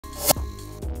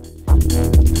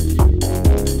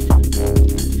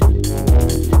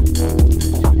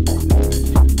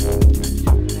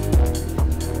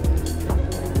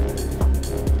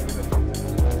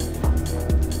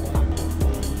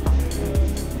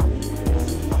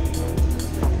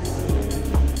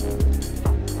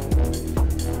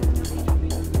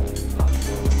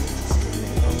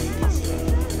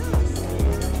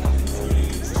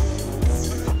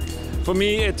For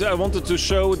me, I wanted to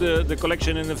show the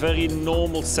collection in a very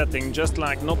normal setting, just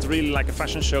like not really like a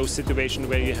fashion show situation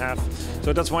where you have.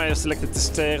 So that's why I selected the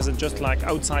stairs and just like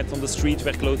outside on the street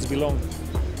where clothes belong.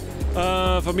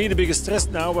 For me, the biggest stress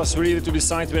now was really to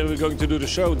decide where we're going to do the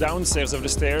show, downstairs of the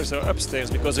stairs or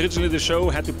upstairs, because originally the show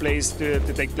had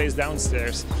to take place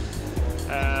downstairs,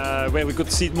 where we could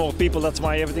seat more people. That's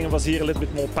why everything was here a little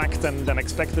bit more packed than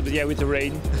expected, yeah, with the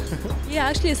rain. Yeah,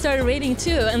 actually it started raining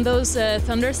too, and those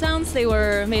thunder sounds, they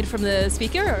were made from the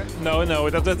speaker? Or? No,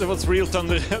 that was real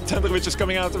thunder, thunder which is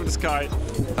coming out of the sky.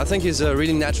 I think he's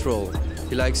really natural.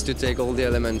 He likes to take all the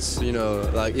elements, you know,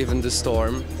 like even the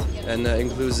storm, and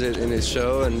includes it in his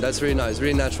show, and that's really nice,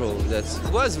 really natural. That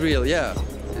was real, yeah.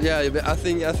 Yeah, but I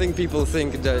think people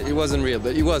think that it wasn't real,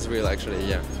 but it was real actually,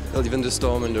 yeah. Well, even the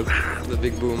storm and the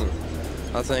big boom,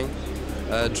 I think.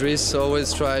 Dries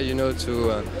always try, you know,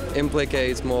 to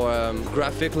implicate more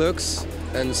graphic looks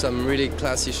and some really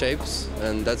classy shapes,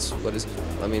 and that's what is,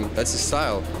 I mean, that's his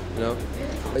style, you know.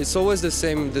 It's always the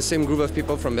same group of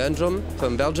people from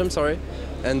Belgium, sorry,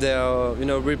 and they are, you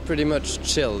know, pretty much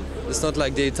chill. It's not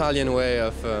like the Italian way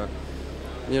of,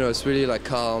 you know, it's really like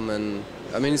calm, and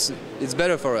I mean, it's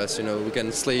better for us, you know. We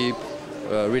can sleep,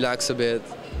 relax a bit.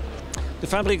 The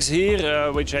fabrics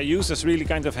here, which I use, is really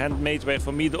kind of handmade, where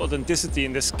for me the authenticity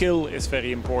and the skill is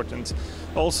very important.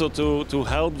 Also to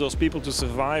help those people to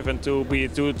survive and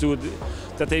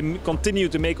that they continue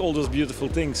to make all those beautiful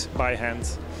things by hand.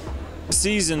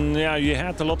 Season, yeah, you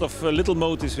had a lot of little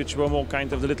motifs which were more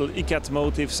kind of the little ikat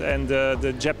motifs and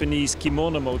the Japanese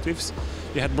kimono motifs.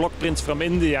 You had block prints from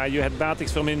India, you had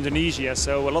batiks from Indonesia,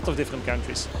 so a lot of different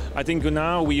countries. I think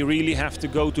now we really have to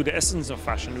go to the essence of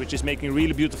fashion, which is making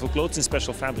really beautiful clothes in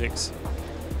special fabrics.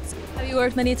 Have you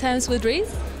worked many times with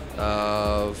Dries?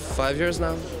 5 years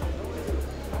now.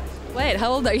 Wait,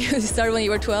 how old are you? You started when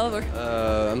you were 12? Or?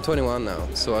 I'm 21 now,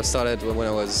 so I started when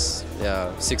I was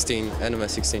 16, end of my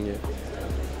 16 year.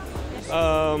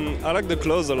 I like the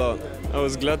clothes a lot. I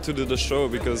was glad to do the show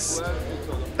because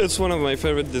it's one of my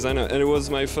favorite designers, and it was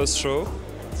my first show,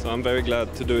 so I'm very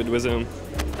glad to do it with him.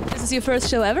 This is your first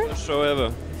show ever? First show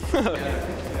ever.